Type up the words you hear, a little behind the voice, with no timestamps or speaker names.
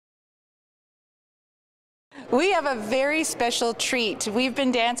We have a very special treat. We've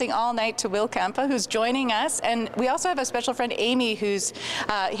been dancing all night to Wil Campa, who's joining us, and we also have a special friend, Amy, who's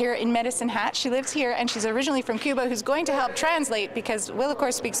here in Medicine Hat. She lives here, and she's originally from Cuba, who's going to help translate, because Wil, of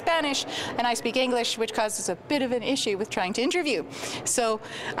course, speaks Spanish, and I speak English, which causes a bit of an issue with trying to interview. So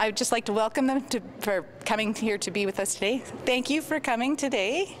I'd just like to welcome them for coming here to be with us today. Thank you for coming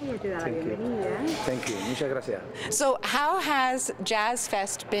today. Thank you. Thank you. Muchas gracias. So how has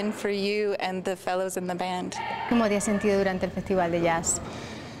Jazzfest been for you and the fellows in the band? ¿Cómo te has sentido durante el Festival de Jazz?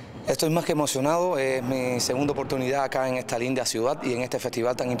 Estoy más que emocionado, es mi segunda oportunidad acá en esta linda ciudad y en este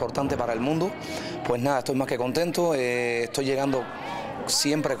festival tan importante para el mundo. Pues nada, estoy más que contento, estoy llegando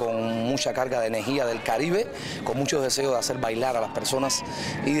siempre con mucha carga de energía del Caribe, con mucho deseo de hacer bailar a las personas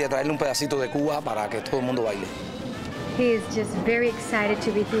y de traerle un pedacito de Cuba para que todo el mundo baile. He's just very excited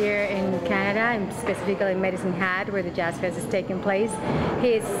to be here in Canada, and specifically in Medicine Hat, where the Jazz Fest is taking place.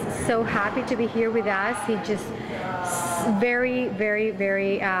 He's so happy to be here with us. He's just very, very,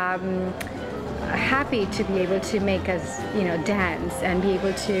 very happy to be able to make us, dance and be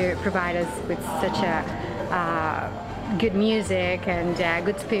able to provide us with such a good music and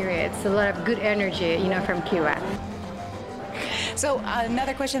good spirits, a lot of good energy, from Cuba. So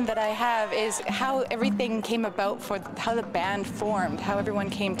another question that I have is how everything came about, for how the band formed, how everyone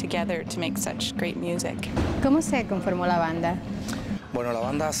came together to make such great music. ¿Cómo se conformó la banda? Bueno, la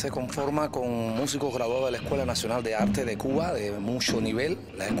banda se conforma con músicos graduados de la Escuela Nacional de Arte de Cuba, de mucho nivel.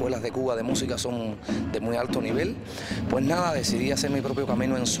 Las escuelas de Cuba de música son de muy alto nivel. Pues nada, decidí hacer mi propio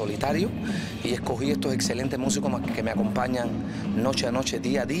camino en solitario y escogí estos excelentes músicos que me acompañan noche a noche,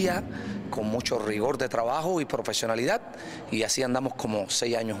 día a día, con mucho rigor de trabajo y profesionalidad, y así andamos como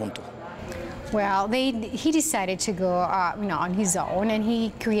 6 años juntos. Well, he decided to go on his own, and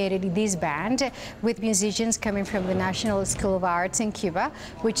he created this band with musicians coming from the National School of Arts in Cuba,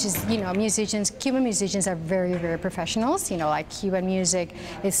 which is, Cuban musicians are very, very professionals. Like Cuban music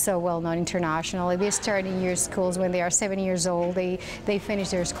is so well known internationally. They start in year schools when they are 7 years old. They finish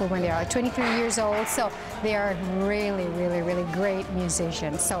their school when they are 23 years old. So they are really, really, really great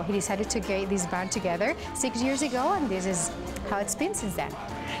musicians. So he decided to get this band together 6 years ago, and this is how it's been since then.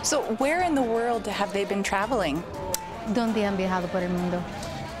 So where in the world have they been traveling? ¿Dónde han viajado por el mundo?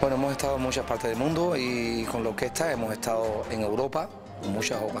 Bueno, hemos estado en muchas partes del mundo y con la orquesta hemos estado en Europa en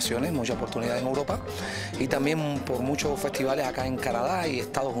muchas ocasiones, muchas oportunidades en Europa, y también por muchos festivales acá en Canadá y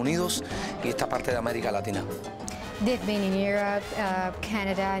Estados Unidos y esta parte de América Latina. They've been in Europe,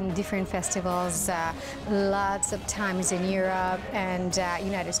 Canada, and different festivals, lots of times in Europe and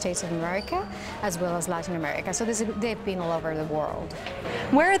United States of America, as well as Latin America. So they've been all over the world.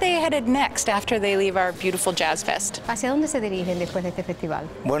 Where are they headed next after they leave our beautiful Jazz Fest? ¿Hacia dónde se dirigen después de este festival?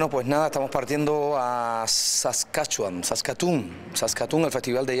 Bueno, pues nada, estamos partiendo a Saskatchewan, el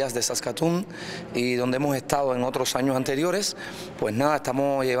Festival de Jazz de Saskatoon, y donde hemos estado en otros años anteriores. Pues nada,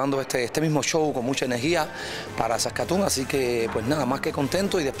 estamos llevando este mismo show con mucha energía para Saskatoon, así que pues nada, más que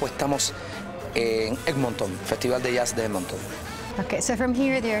contento, y después estamos en Edmonton, Festival de Jazz de Edmonton. Okay, so from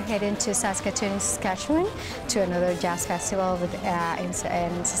here they're heading to Saskatoon, Saskatchewan, to another jazz festival in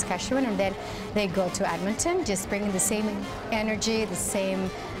Saskatchewan, and then they go to Edmonton, just bringing the same energy, the same,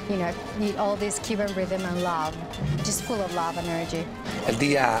 all this Cuban rhythm and love, just full of love and energy. El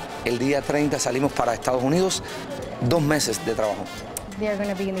día 30 salimos para Estados Unidos, 2 meses de trabajo. They are going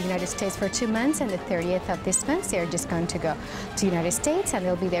to be in the United States for 2 months, and the 30th of this month, they're just going to go to the United States, and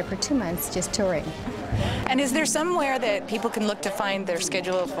they'll be there for 2 months just touring. And is there somewhere that people can look to find their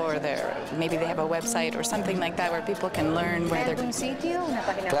schedule for maybe they have a website or something like that where people can learn where they're going? Sitio, una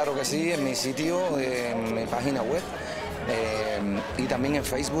página? Claro que sí, en mi sitio, en mi página web. Y también en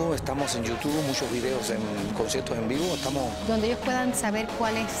Facebook, estamos en YouTube, muchos videos en conciertos en vivo. Donde ellos puedan saber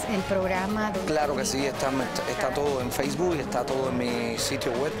cuál es el programa. Claro que sí, está todo en Facebook y está todo en mi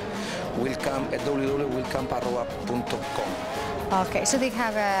sitio web, www.wilcampa.com. Okay, so they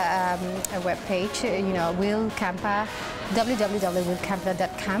have a web page, Wil Campa,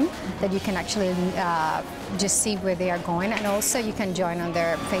 www.wilcampa.com, that you can actually just see where they are going, and also you can join on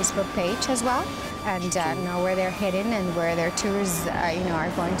their Facebook page as well, and know where they're heading and where their tours, are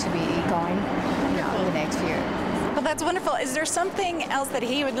going to be going, in the next year. Well, that's wonderful. Is there something else that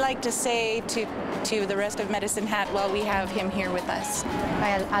he would like to say to the rest of Medicine Hat while we have him here with us?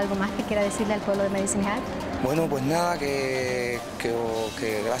 ¿Hay algo más que quiera decirle al pueblo de Medicine Hat? Bueno, pues nada, que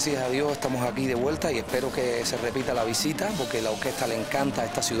gracias a Dios estamos aquí de vuelta y espero que se repita la visita, porque a la orquesta le encanta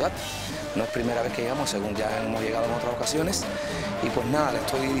esta ciudad. No es primera vez que llegamos, según ya hemos llegado en otras ocasiones. Y pues nada, le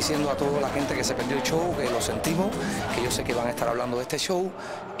estoy diciendo a toda la gente que se perdió el show, que lo sentimos, que yo sé que van a estar hablando de este show,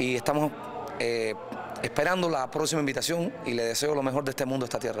 y estamos esperando la próxima invitación y le deseo lo mejor de este mundo,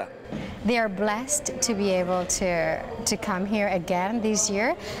 esta tierra. They are blessed to be able to come here again this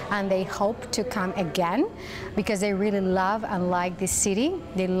year, and they hope to come again because they really love and like this city.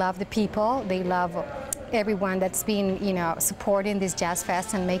 They love the people. They love everyone that's been, supporting this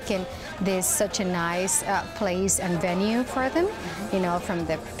Jazzfest and making this such a nice place and venue for them. From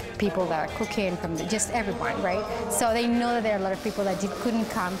the people that are cooking, from just everyone, right? So they know that there are a lot of people that couldn't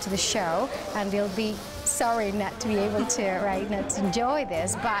come to the show, and they'll be sorry not to be able to, not to enjoy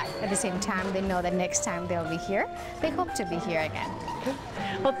this, but at the same time, they know that next time they'll be here. They hope to be here again.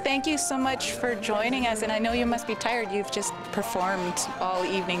 Well, thank you so much for joining us, and I know you must be tired. You've just performed all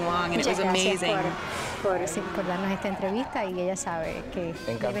evening long, and it was amazing. Por darnos esta entrevista, y ella sabe que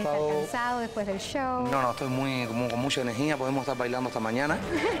debe estar cansado después del show. No, estoy con mucha energía, podemos estar bailando hasta mañana.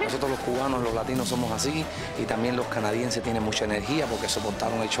 Nosotros los cubanos, los latinos somos así, y también los canadienses tienen mucha energía porque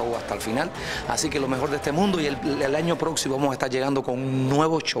soportaron el show hasta el final. Así que lo mejor de este mundo, y el año próximo vamos a estar llegando con un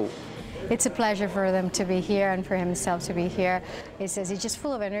nuevo show. It's a pleasure for them to be here and for himself to be here. He says he's just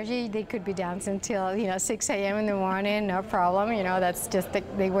full of energy. They could be dancing till 6 a.m. in the morning, no problem. That's just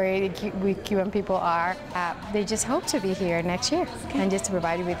the way we Cuban people are. They just hope to be here next year and just to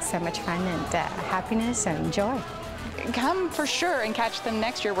provide you with so much fun and happiness and joy. Come for sure and catch them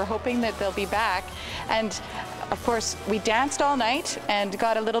next year. We're hoping that they'll be back. And of course, we danced all night and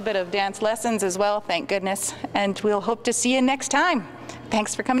got a little bit of dance lessons as well, thank goodness. And we'll hope to see you next time.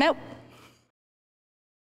 Thanks for coming out.